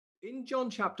In John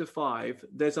chapter 5,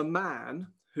 there's a man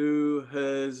who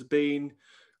has been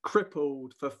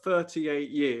crippled for 38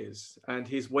 years and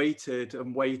he's waited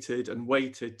and waited and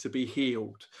waited to be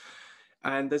healed.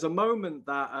 And there's a moment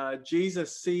that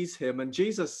Jesus sees him, and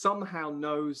Jesus somehow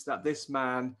knows that this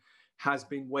man has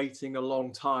been waiting a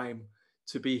long time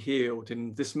to be healed.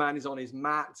 And this man is on his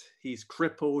mat, he's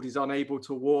crippled, he's unable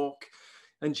to walk.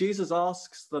 And Jesus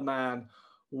asks the man,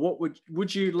 what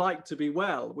would you like to be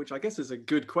well? Which I guess is a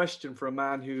good question for a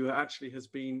man who actually has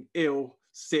been ill,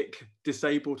 sick,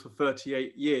 disabled for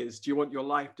 38 years. Do you want your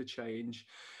life to change?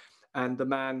 And the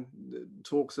man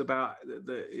talks about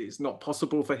that it's not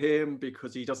possible for him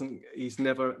because he's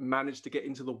never managed to get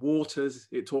into the waters.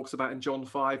 It talks about in John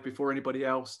 5 before anybody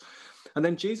else. And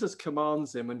then Jesus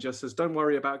commands him and just says, don't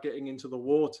worry about getting into the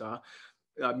water.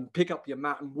 Pick up your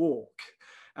mat and walk.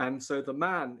 And so the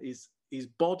man, his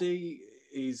body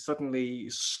is suddenly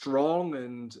strong,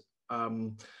 and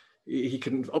he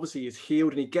can obviously is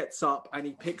healed, and he gets up and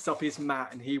he picks up his mat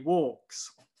and he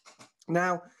walks.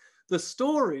 Now, the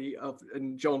story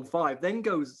in John 5 then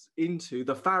goes into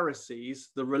the Pharisees,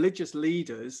 the religious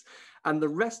leaders, and the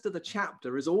rest of the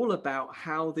chapter is all about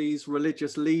how these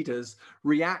religious leaders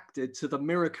reacted to the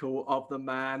miracle of the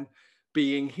man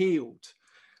being healed.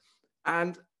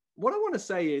 And what I want to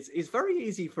say is, it's very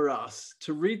easy for us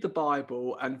to read the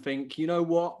Bible and think, you know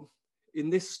what, in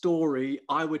this story,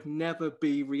 I would never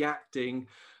be reacting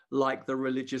like the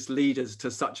religious leaders to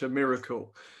such a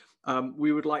miracle.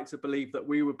 We would like to believe that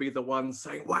we would be the ones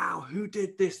saying, wow, who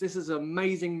did this? This is an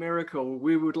amazing miracle.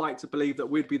 We would like to believe that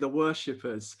we'd be the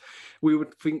worshippers. We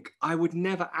would think, I would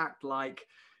never act like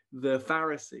the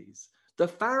Pharisees. The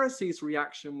Pharisees'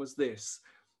 reaction was this: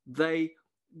 they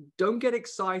don't get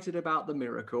excited about the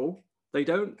miracle. They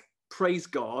don't praise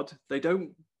God. They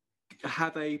don't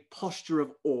have a posture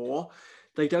of awe.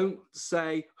 They don't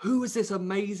say, who is this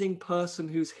amazing person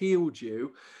who's healed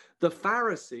you? The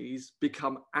Pharisees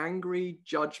become angry,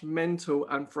 judgmental,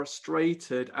 and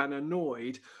frustrated and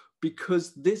annoyed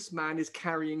because this man is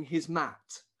carrying his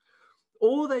mat.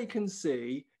 All they can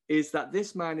see is that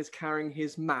this man is carrying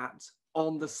his mat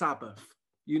on the Sabbath.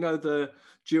 You know the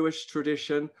Jewish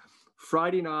tradition.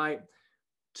 Friday night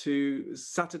to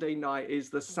Saturday night is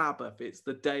the Sabbath. It's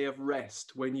the day of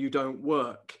rest when you don't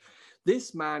work.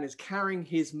 This man is carrying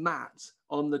his mat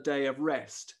on the day of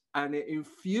rest, and it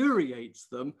infuriates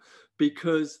them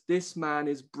because this man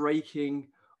is breaking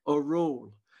a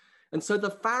rule. And so the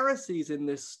Pharisees in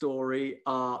this story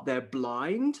they're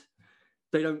blind.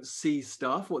 They don't see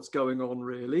stuff, what's going on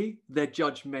really. They're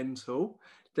judgmental,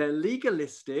 they're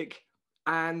legalistic,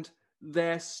 and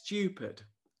they're stupid.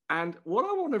 And what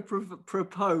I want to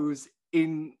propose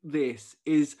in this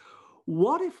is,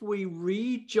 what if we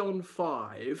read John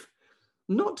 5,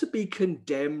 not to be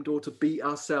condemned or to beat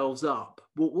ourselves up,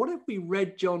 but what if we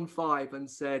read John 5 and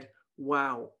said,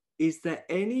 wow, is there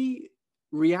any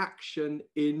reaction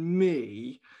in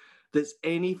me that's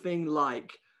anything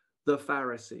like the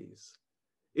Pharisees?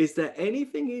 Is there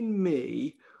anything in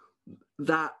me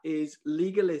that is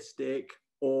legalistic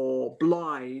or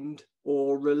blind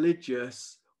or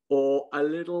religious or a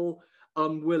little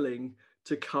unwilling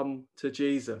to come to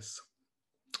Jesus?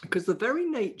 Because the very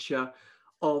nature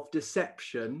of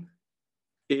deception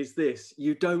is this: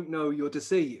 you don't know you're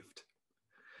deceived.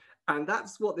 And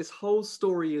that's what this whole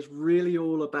story is really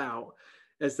all about,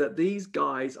 is that these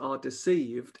guys are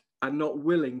deceived and not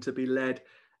willing to be led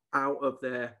out of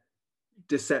their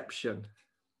deception.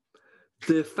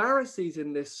 The Pharisees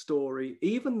in this story,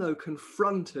 even though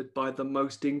confronted by the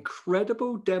most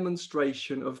incredible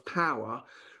demonstration of power,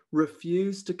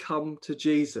 refused to come to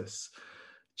Jesus.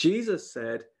 Jesus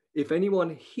said, if anyone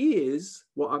hears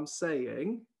what I'm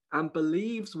saying and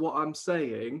believes what I'm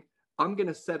saying, I'm going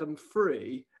to set them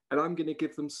free, and I'm going to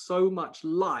give them so much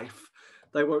life,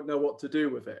 they won't know what to do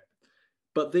with it.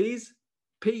 But these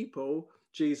people,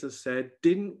 Jesus said,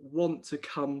 didn't want to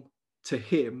come to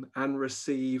him and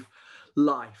receive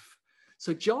life.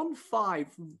 So John 5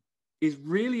 is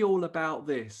really all about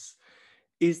this.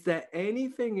 Is there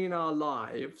anything in our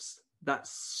lives that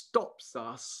stops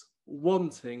us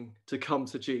wanting to come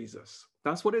to Jesus?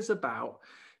 That's what it's about.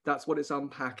 That's what it's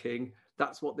unpacking.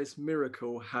 That's what this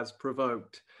miracle has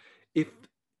provoked.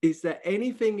 Is there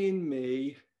anything in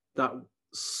me that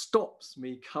stops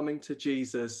me coming to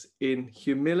Jesus in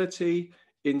humility,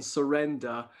 in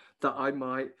surrender, that I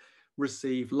might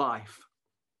receive life?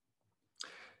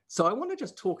 So I want to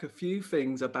just talk a few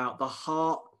things about the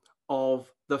heart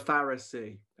of the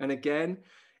Pharisee. And again,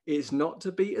 it's not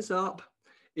to beat us up.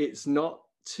 It's not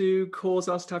to cause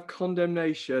us to have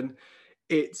condemnation.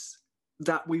 It's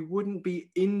that we wouldn't be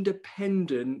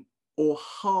independent or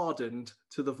hardened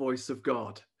to the voice of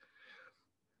God.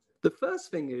 The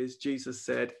first thing is, Jesus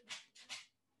said,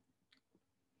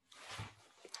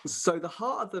 so the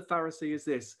heart of the Pharisee is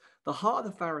this. The heart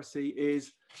of the Pharisee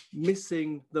is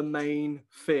missing the main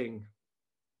thing.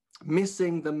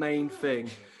 Missing the main thing.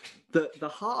 The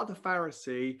heart of the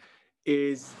Pharisee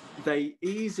is they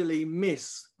easily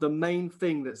miss the main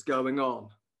thing that's going on.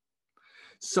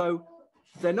 So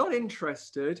they're not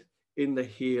interested in the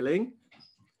healing.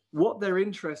 What they're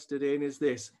interested in is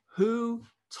this: who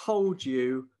told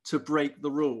you to break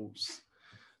the rules?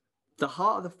 The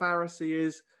heart of the Pharisee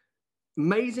is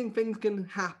amazing things can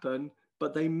happen,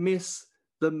 but they miss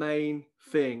the main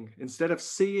thing. Instead of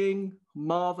seeing,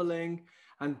 marveling,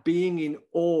 and being in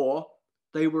awe,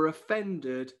 they were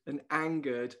offended and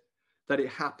angered that it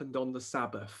happened on the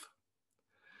Sabbath.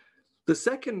 The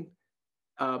second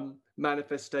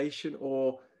manifestation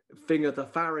or thing of the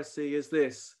Pharisee is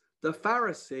this: the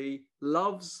Pharisee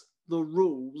loves the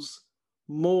rules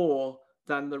more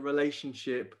than the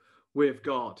relationship with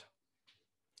God.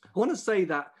 I want to say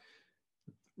that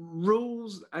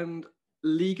rules and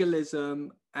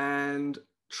legalism and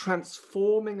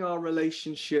transforming our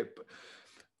relationship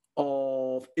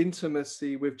of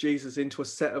intimacy with Jesus into a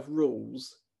set of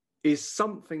rules is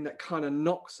something that kind of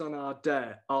knocks on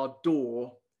our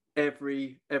door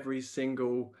every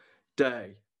single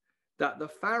day. That the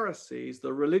Pharisees,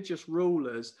 the religious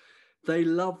rulers, they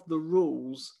love the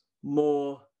rules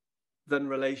more than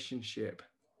relationship.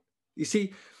 You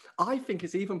see, I think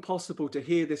it's even possible to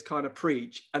hear this kind of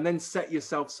preach and then set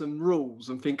yourself some rules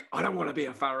and think, I don't want to be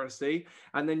a Pharisee.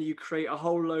 And then you create a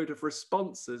whole load of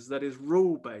responses that is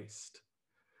rule-based.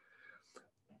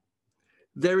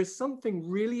 There is something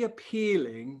really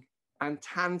appealing and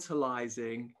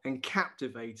tantalizing and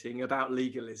captivating about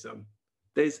legalism.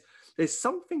 There's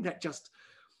something that just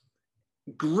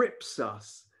grips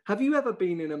us. Have you ever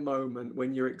been in a moment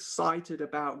when you're excited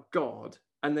about God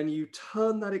and then you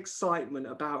turn that excitement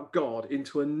about God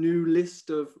into a new list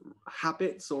of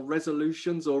habits or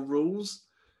resolutions or rules?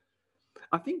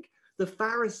 I think the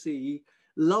Pharisee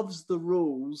loves the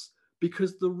rules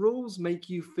because the rules make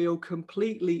you feel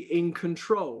completely in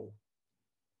control.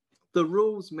 The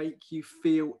rules make you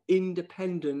feel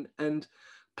independent and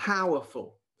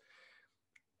powerful.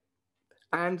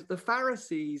 And the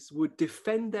Pharisees would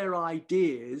defend their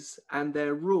ideas and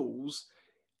their rules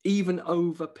even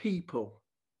over people.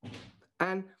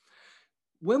 And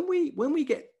when we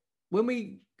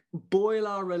boil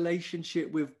our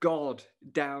relationship with God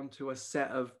down to a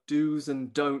set of do's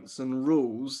and don'ts and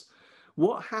rules,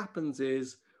 what happens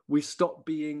is we stop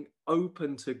being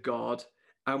open to God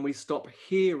and we stop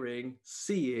hearing,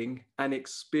 seeing, and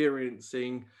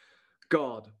experiencing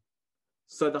God.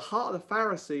 So the heart of the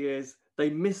Pharisee is they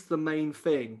miss the main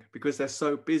thing because they're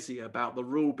so busy about the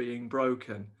rule being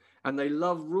broken, and they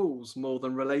love rules more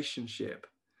than relationship.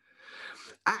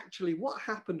 Actually, what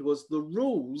happened was the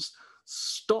rules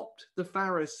stopped the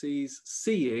Pharisees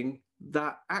seeing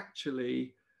that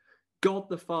actually God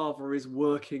the Father is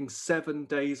working 7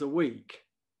 days a week,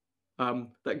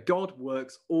 that God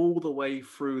works all the way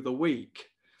through the week.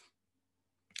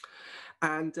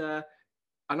 And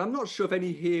I'm not sure if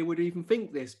any here would even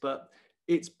think this, but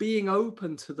it's being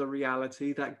open to the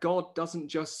reality that God doesn't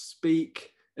just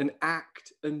speak and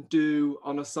act and do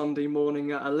on a Sunday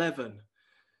morning at 11.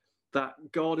 That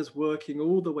God is working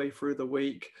all the way through the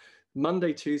week,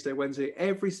 Monday, Tuesday, Wednesday,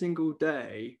 every single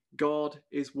day, God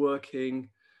is working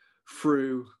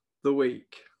through the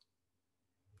week.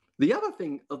 The other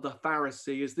thing of the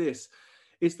Pharisee is this,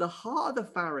 is the heart of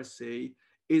the Pharisee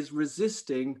is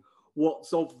resisting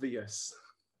what's obvious.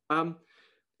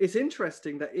 It's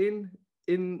interesting that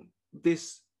in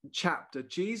this chapter,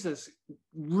 Jesus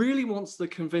really wants to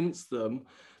convince them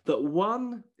that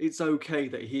one, it's okay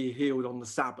that he healed on the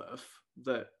Sabbath,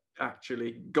 that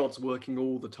actually God's working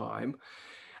all the time.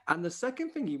 And the second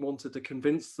thing he wanted to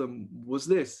convince them was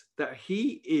this, that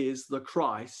he is the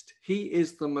Christ, he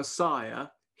is the Messiah,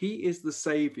 he is the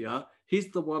Savior, he's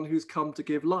the one who's come to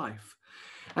give life.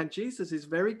 And Jesus is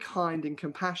very kind and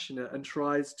compassionate and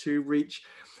tries to reach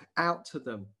out to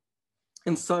them.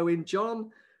 And so in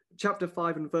John chapter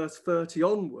 5 and verse 30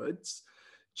 onwards,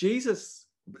 Jesus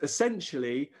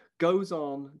essentially goes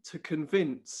on to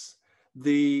convince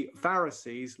the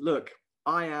Pharisees, look,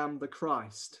 I am the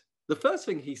Christ. The first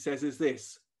thing he says is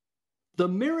this, the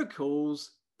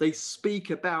miracles, they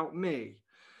speak about me.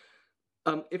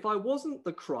 If I wasn't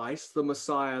the Christ, the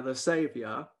Messiah, the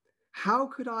Savior, how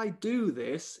could I do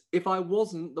this if I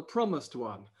wasn't the promised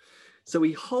one? So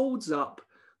he holds up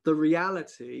the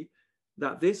reality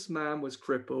that this man was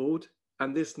crippled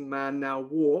And this man now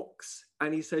walks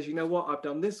and he says, you know what, I've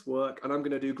done this work and I'm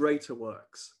going to do greater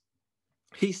works.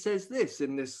 He says this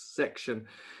in this section.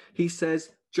 He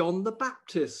says, John the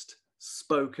Baptist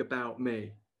spoke about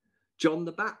me. John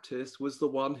the Baptist was the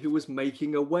one who was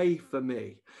making a way for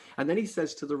me. And then he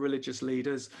says to the religious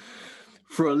leaders,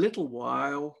 for a little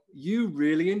while, you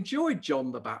really enjoyed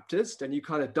John the Baptist and you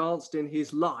kind of danced in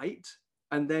his light,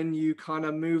 and then you kind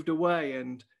of moved away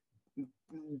and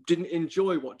didn't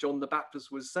enjoy what John the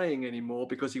Baptist was saying anymore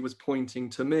because he was pointing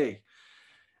to me.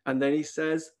 And then he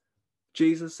says,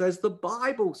 Jesus says, the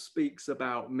Bible speaks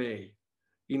about me.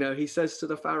 You know, he says to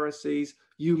the Pharisees,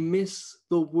 you miss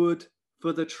the wood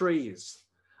for the trees.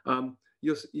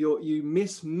 You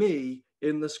miss me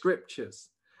in the scriptures.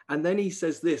 And then he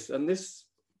says this, and this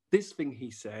thing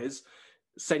he says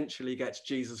essentially gets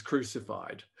Jesus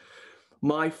crucified.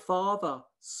 My Father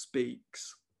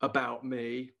speaks about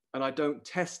me, and I don't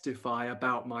testify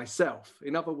about myself.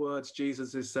 In other words,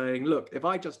 Jesus is saying, look, if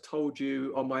I just told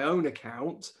you on my own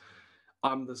account,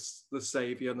 I'm the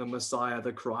Savior, the Messiah,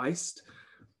 the Christ,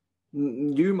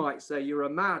 you might say you're a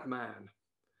madman.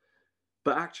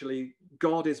 But actually,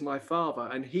 God is my Father,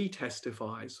 and he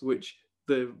testifies, which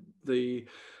the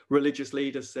religious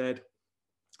leaders said,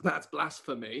 that's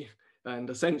blasphemy. And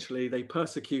essentially, they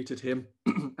persecuted him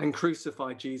and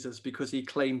crucified Jesus because he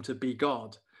claimed to be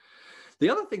God. The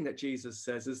other thing that Jesus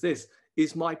says is this,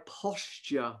 is my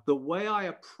posture, the way I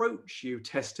approach you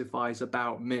testifies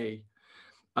about me.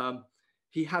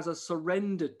 He has a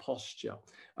surrendered posture.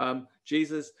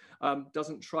 Jesus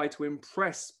doesn't try to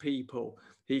impress people.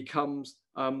 He comes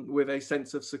with a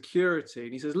sense of security.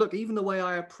 And he says, look, even the way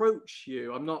I approach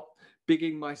you, I'm not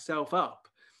bigging myself up,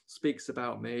 speaks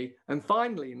about me. And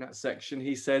finally, in that section,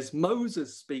 he says,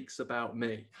 Moses speaks about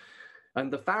me.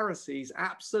 And the Pharisees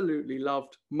absolutely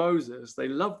loved Moses. They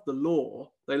loved the law.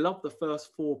 They loved the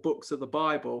first 4 books of the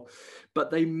Bible,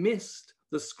 but they missed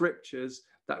the scriptures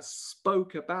that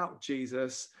spoke about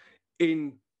Jesus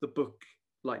in the book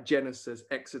like Genesis,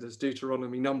 Exodus,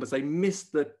 Deuteronomy, Numbers. They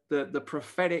missed the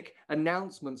prophetic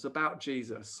announcements about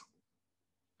Jesus.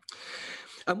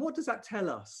 And what does that tell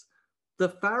us? The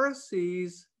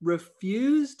Pharisees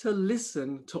refused to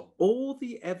listen to all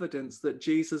the evidence that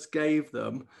Jesus gave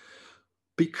them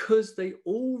because they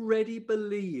already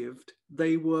believed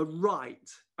they were right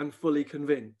and fully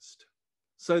convinced.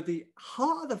 So the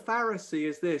heart of the Pharisee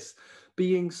is this,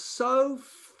 being so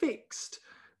fixed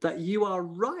that you are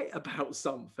right about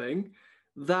something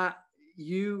that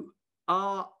you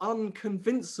are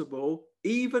unconvincible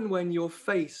even when you're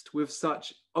faced with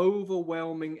such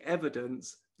overwhelming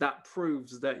evidence that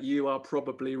proves that you are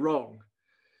probably wrong.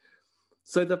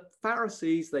 So the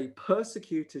Pharisees, they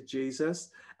persecuted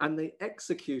Jesus and they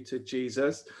executed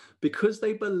Jesus because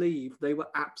they believed they were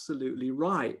absolutely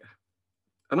right.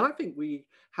 And I think we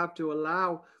have to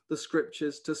allow the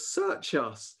scriptures to search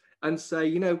us and say,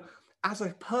 you know, as a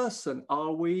person,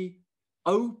 are we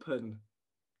open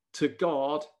to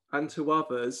God and to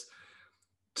others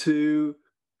to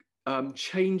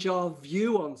change our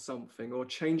view on something or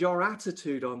change our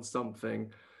attitude on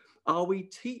something? Are we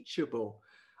teachable?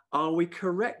 Are we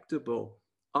correctable?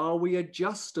 Are we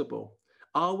adjustable?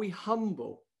 Are we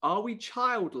humble? Are we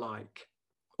childlike?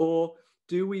 Or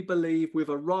do we believe we've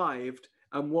arrived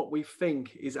and what we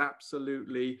think is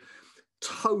absolutely,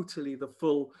 totally the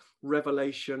full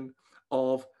revelation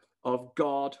of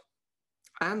God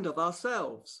and of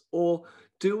ourselves? Or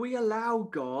do we allow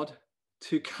God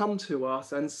to come to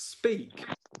us and speak?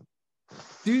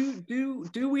 Do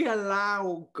we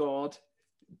allow God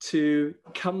to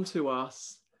come to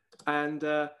us and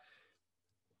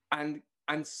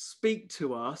speak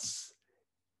to us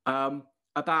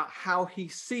about how he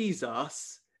sees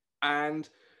us and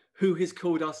who he's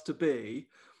called us to be?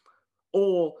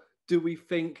 Or do we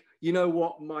think, you know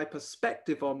what, my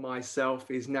perspective on myself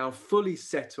is now fully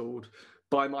settled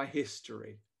by my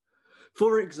history?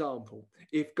 For example,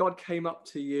 if God came up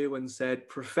to you and said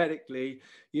prophetically,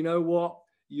 you know what,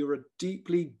 you're a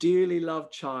deeply, dearly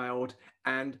loved child,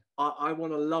 and I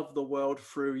want to love the world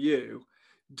through you,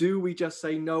 do we just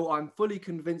say, no, I'm fully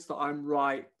convinced that I'm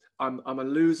right, I'm a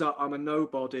loser, I'm a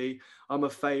nobody, I'm a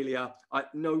failure,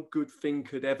 no good thing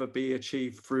could ever be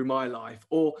achieved through my life?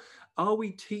 Or are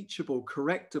we teachable,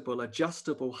 correctable,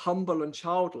 adjustable, humble and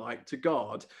childlike to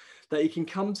God, that he can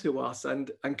come to us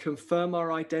and confirm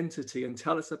our identity and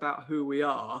tell us about who we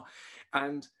are,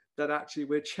 and that actually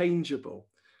we're changeable?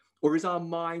 Or is our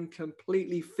mind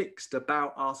completely fixed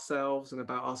about ourselves and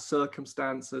about our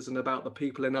circumstances and about the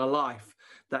people in our life,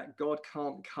 that God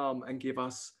can't come and give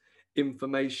us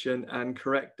information and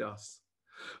correct us?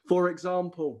 For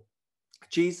example,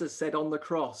 Jesus said on the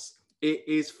cross, it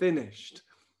is finished?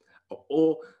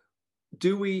 Or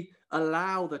do we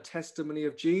allow the testimony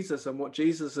of Jesus and what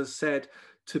Jesus has said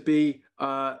to be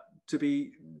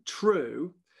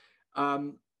true?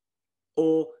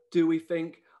 Or do we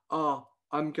think,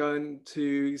 I'm going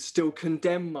to still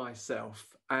condemn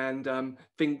myself and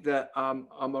think that I'm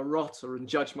a rotter and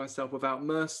judge myself without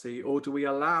mercy? Or do we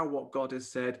allow what God has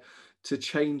said to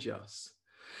change us?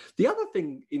 The other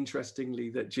thing, interestingly,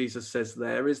 that Jesus says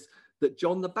there is that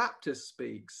John the Baptist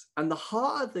speaks. And the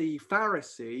heart of the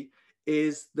Pharisee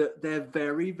is that they're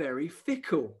very, very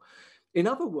fickle. In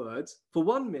other words, for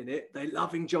 1 minute, they're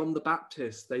loving John the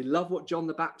Baptist. They love what John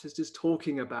the Baptist is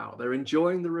talking about. They're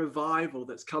enjoying the revival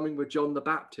that's coming with John the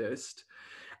Baptist.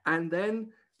 And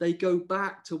then they go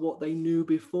back to what they knew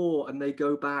before, and they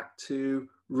go back to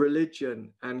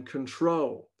religion and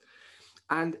control.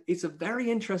 And it's a very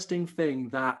interesting thing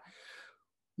that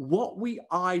what we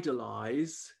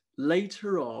idolize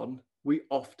later on, we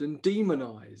often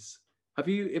demonize. Have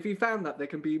you found that there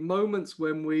can be moments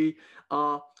when we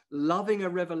are loving a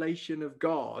revelation of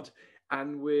God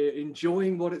and we're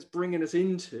enjoying what it's bringing us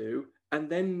into, and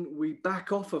then we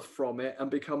back off from it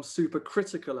and become super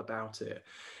critical about it?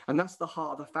 And that's the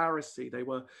heart of the Pharisee. They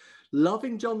were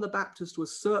loving John the Baptist to a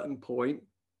certain point,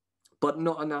 but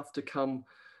not enough to come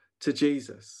to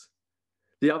Jesus.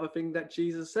 The other thing that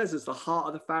Jesus says is the heart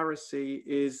of the Pharisee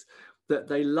is that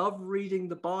they love reading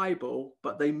the Bible,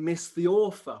 but they miss the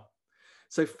author.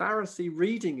 So Pharisee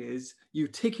reading is you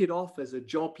tick it off as a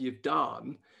job you've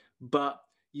done, but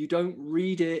you don't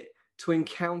read it to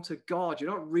encounter God.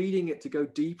 You're not reading it to go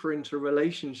deeper into a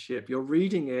relationship. You're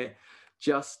reading it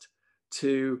just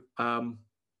to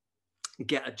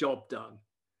get a job done.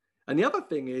 And the other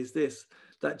thing is this,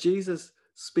 that Jesus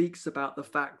speaks about the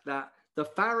fact that the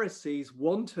Pharisees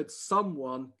wanted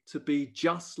someone to be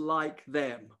just like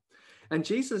them. And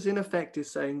Jesus, in effect,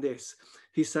 is saying this.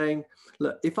 He's saying,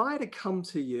 look, if I had come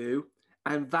to you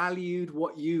and valued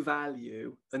what you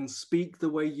value and speak the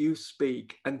way you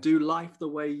speak and do life the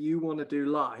way you want to do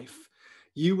life,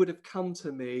 you would have come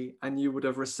to me and you would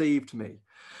have received me.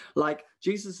 Like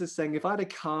Jesus is saying, if I'd have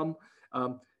come,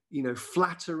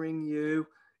 flattering you,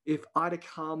 if I'd have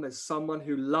come as someone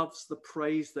who loves the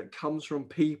praise that comes from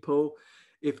people,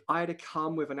 if I'd have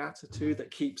come with an attitude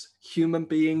that keeps human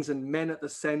beings and men at the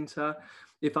center,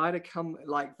 if I'd have come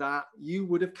like that, you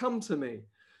would have come to me.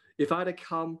 If I'd have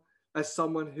come as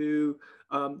someone who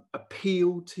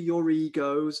appealed to your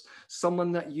egos,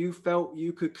 someone that you felt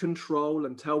you could control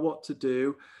and tell what to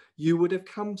do, you would have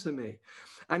come to me.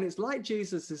 And it's like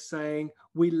Jesus is saying,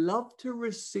 we love to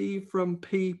receive from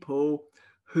people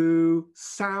who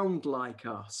sound like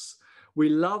us. We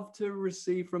love to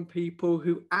receive from people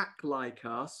who act like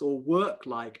us or work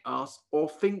like us or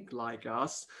think like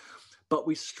us, but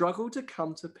we struggle to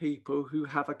come to people who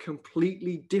have a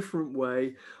completely different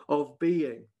way of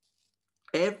being.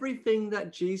 Everything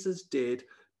that Jesus did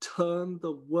turned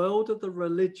the world of the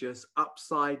religious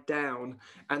upside down,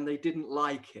 and they didn't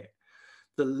like it.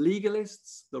 The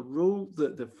legalists,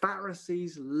 the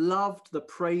Pharisees loved the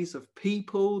praise of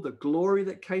people, the glory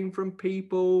that came from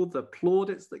people, the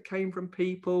plaudits that came from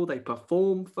people. They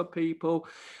performed for people.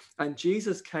 And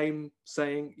Jesus came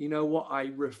saying, you know what?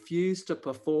 I refuse to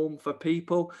perform for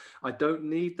people. I don't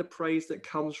need the praise that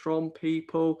comes from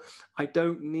people. I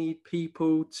don't need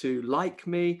people to like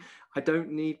me. I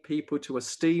don't need people to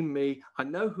esteem me. I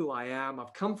know who I am.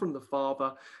 I've come from the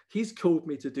Father. He's called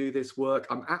me to do this work.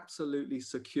 I'm absolutely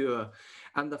secure.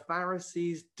 And the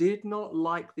Pharisees did not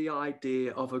like the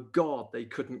idea of a God they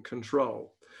couldn't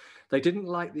control. They didn't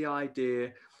like the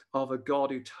idea of a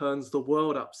God who turns the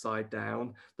world upside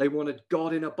down. They wanted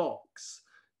God in a box,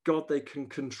 God they can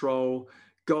control,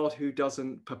 God who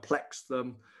doesn't perplex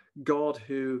them, God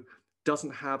who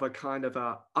doesn't have a kind of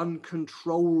a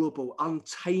uncontrollable,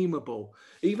 untamable.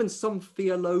 Even some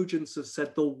theologians have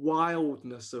said the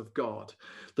wildness of God,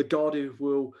 the God who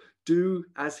will do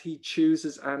as he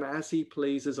chooses and as he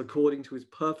pleases according to his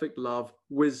perfect love,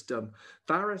 wisdom.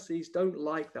 Pharisees don't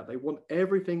like that. They want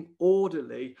everything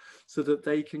orderly so that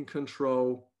they can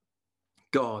control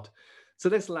God. So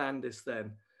let's land this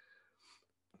then.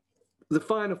 The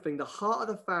final thing, the heart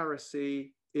of the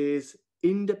Pharisee is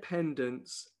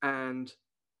independence and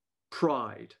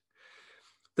pride.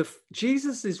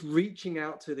 Jesus is reaching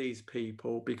out to these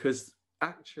people because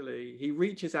actually he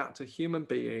reaches out to human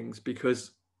beings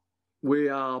because we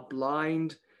are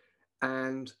blind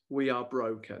and we are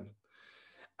broken.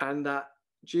 And that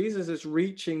Jesus is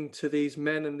reaching to these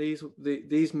men and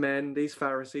these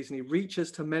Pharisees, and he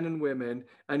reaches to men and women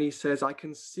and he says, I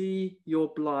can see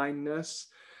your blindness.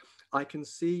 I can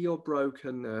see your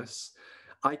brokenness.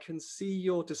 I can see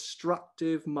your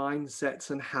destructive mindsets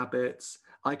and habits.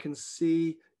 I can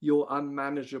see your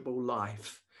unmanageable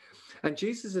life. And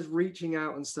Jesus is reaching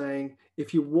out and saying,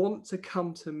 if you want to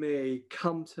come to me,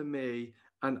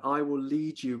 and I will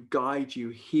lead you, guide you,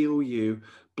 heal you,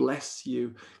 bless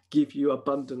you, give you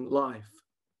abundant life.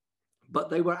 But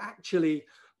they were actually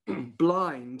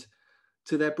blind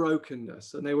to their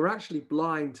brokenness, and they were actually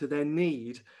blind to their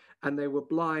need, and they were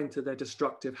blind to their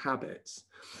destructive habits.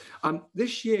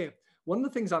 This year, one of the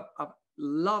things I've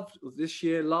loved this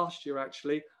year, last year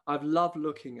actually, I've loved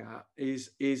looking at is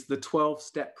the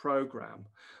 12-step program.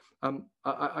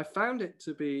 I found it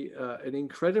to be an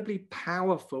incredibly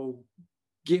powerful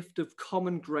gift of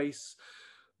common grace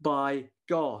by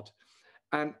God.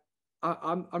 And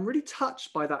I'm really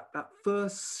touched by that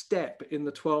first step in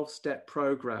the 12-step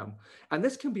program. And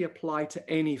this can be applied to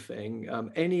anything,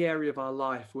 any area of our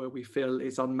life where we feel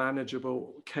is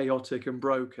unmanageable, chaotic, and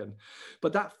broken.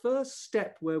 But that first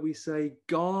step where we say,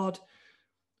 God,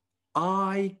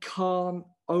 I can't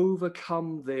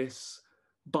overcome this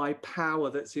by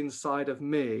power that's inside of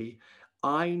me.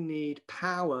 I need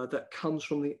power that comes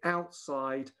from the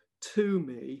outside to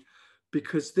me,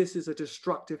 because this is a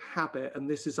destructive habit and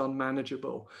this is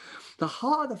unmanageable. The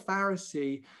heart of the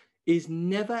Pharisee is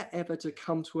never, ever to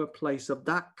come to a place of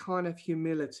that kind of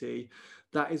humility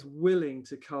that is willing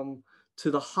to come to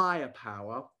the higher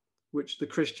power, which the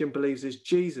Christian believes is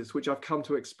Jesus, which I've come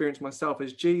to experience myself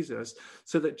as Jesus,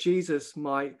 so that Jesus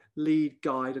might lead,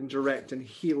 guide, and direct and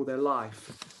heal their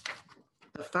life.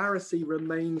 The Pharisee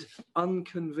remained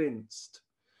unconvinced.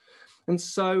 And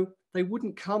so they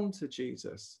wouldn't come to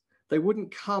Jesus. They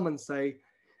wouldn't come and say,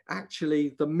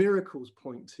 actually, the miracles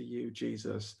point to you,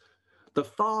 Jesus. The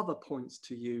Father points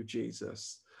to you,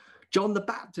 Jesus. John the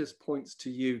Baptist points to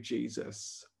you,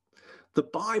 Jesus. The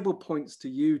Bible points to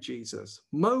you, Jesus.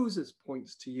 Moses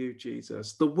points to you,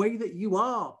 Jesus. The way that you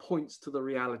are points to the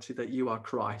reality that you are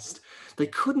Christ. They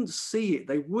couldn't see it.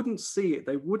 They wouldn't see it.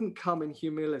 They wouldn't come in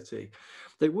humility.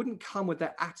 They wouldn't come with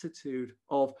that attitude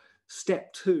of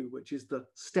step 2, which is the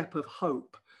step of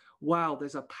hope. Wow,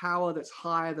 there's a power that's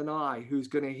higher than I who's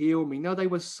going to heal me. No, they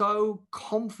were so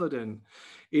confident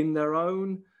in their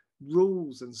own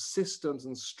rules and systems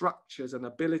and structures and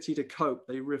ability to cope.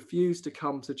 They refused to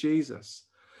come to Jesus.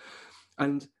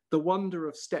 And the wonder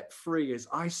of step 3 is,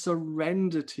 I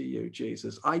surrender to you,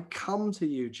 Jesus. I come to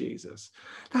you, Jesus.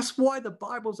 That's why the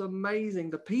Bible's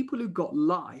amazing. The people who got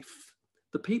life,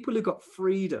 the people who got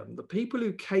freedom, the people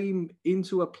who came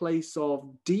into a place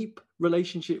of deep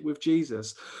relationship with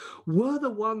Jesus were the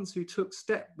ones who took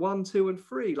step 1, 2, and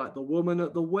 3, like the woman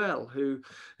at the well who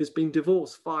has been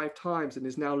divorced 5 times and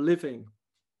is now living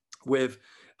with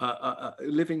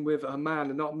a man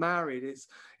and not married.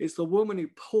 It's the woman who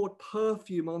poured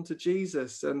perfume onto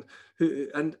Jesus, and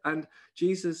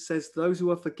Jesus says, those who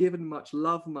are forgiven much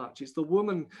love much. It's the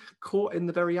woman caught in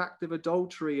the very act of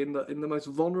adultery in the most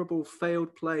vulnerable,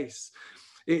 failed place.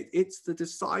 It's the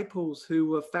disciples who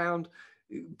were found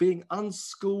being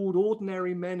unschooled,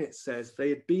 ordinary men, it says. They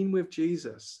had been with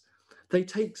Jesus. They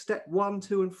take step 1,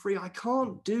 2, and 3. I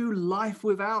can't do life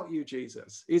without you,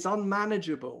 Jesus. It's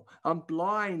unmanageable. I'm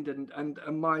blind and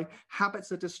my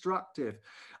habits are destructive.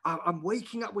 I'm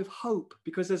waking up with hope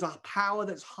because there's a power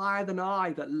that's higher than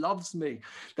I, that loves me,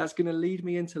 that's going to lead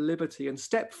me into liberty. And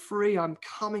step 3, I'm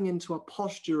coming into a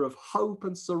posture of hope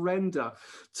and surrender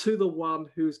to the one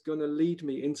who's going to lead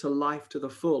me into life to the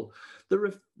full.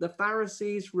 The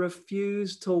Pharisees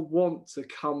refused to want to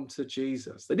come to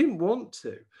Jesus. They didn't want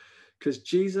to, because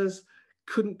Jesus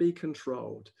couldn't be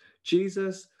controlled.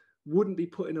 Jesus wouldn't be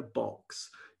put in a box.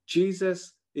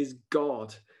 Jesus is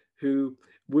God who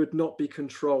would not be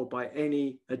controlled by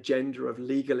any agenda of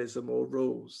legalism or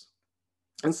rules.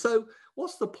 And so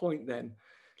what's the point then?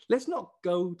 Let's not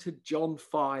go to John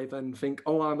 5 and think,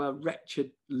 oh, I'm a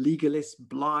wretched, legalist,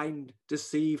 blind,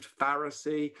 deceived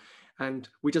Pharisee, and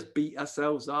we just beat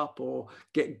ourselves up or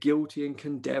get guilty and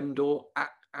condemned or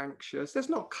act anxious. Let's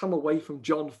not come away from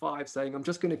John 5 saying, I'm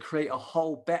just going to create a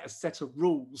whole better set of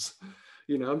rules.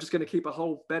 I'm just going to keep a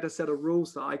whole better set of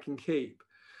rules that I can keep.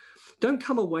 Don't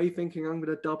come away thinking I'm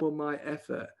going to double my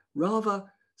effort. Rather,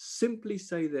 simply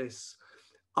say this: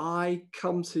 I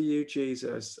come to you,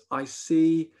 Jesus. I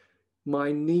see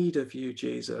my need of you,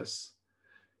 Jesus.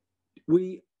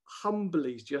 We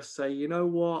humbly just say, you know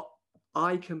what?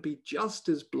 I can be just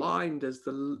as blind as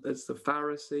the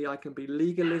Pharisee. I can be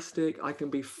legalistic. I can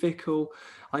be fickle.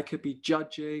 I could be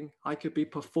judging. I could be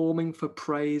performing for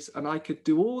praise. And I could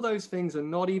do all those things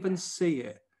and not even see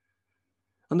it.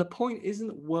 And the point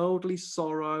isn't worldly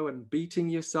sorrow and beating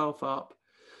yourself up.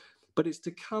 but it's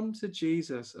to come to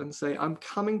Jesus and say, I'm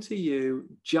coming to you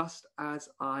just as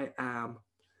I am.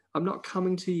 I'm not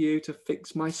coming to you to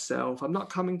fix myself. I'm not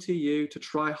coming to you to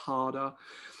try harder.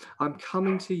 I'm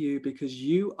coming to you because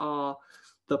you are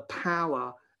the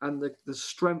power and the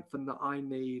strength that I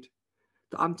need.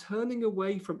 That I'm turning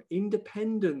away from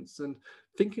independence and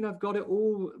thinking I've got it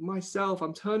all myself.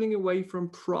 I'm turning away from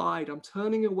pride. I'm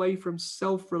turning away from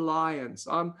self-reliance.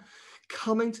 I'm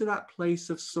coming to that place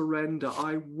of surrender.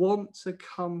 I want to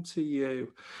come to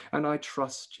you and I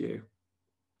trust you.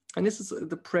 And this is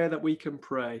the prayer that we can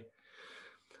pray.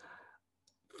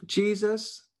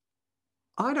 Jesus,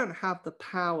 I don't have the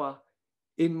power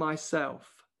in myself,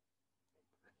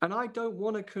 and I don't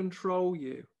want to control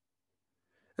you.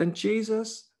 And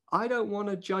Jesus, I don't want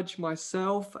to judge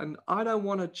myself, and I don't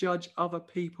want to judge other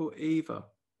people either.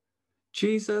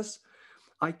 Jesus,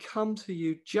 I come to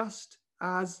you just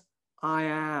as I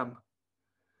am.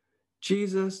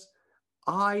 Jesus,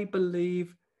 I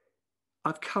believe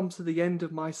I've come to the end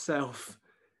of myself.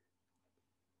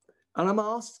 And I'm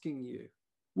asking you,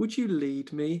 would you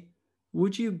lead me?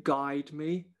 Would you guide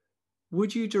me?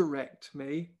 Would you direct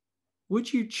me?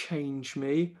 Would you change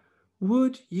me?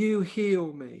 Would you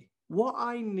heal me? What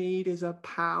I need is a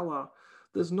power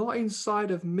that's not inside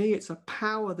of me. It's a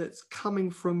power that's coming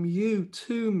from you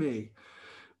to me.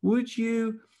 Would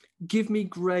you give me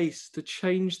grace to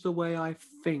change the way I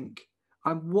think?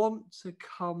 I want to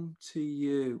come to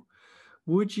you.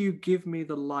 Would you give me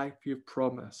the life you've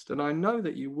promised? And I know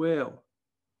that you will.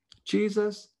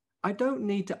 Jesus, I don't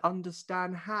need to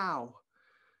understand how.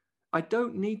 I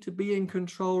don't need to be in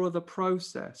control of the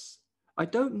process. I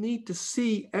don't need to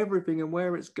see everything and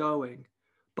where it's going,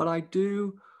 but I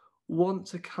do want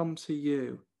to come to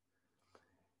you.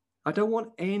 I don't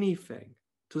want anything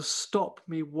to stop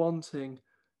me wanting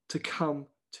to come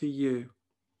to you.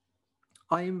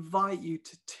 I invite you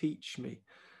to teach me.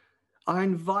 I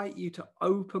invite you to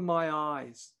open my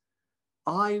eyes.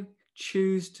 I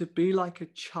choose to be like a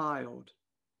child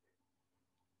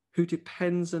who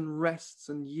depends and rests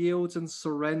and yields and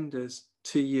surrenders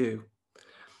to you.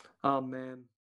 Amen.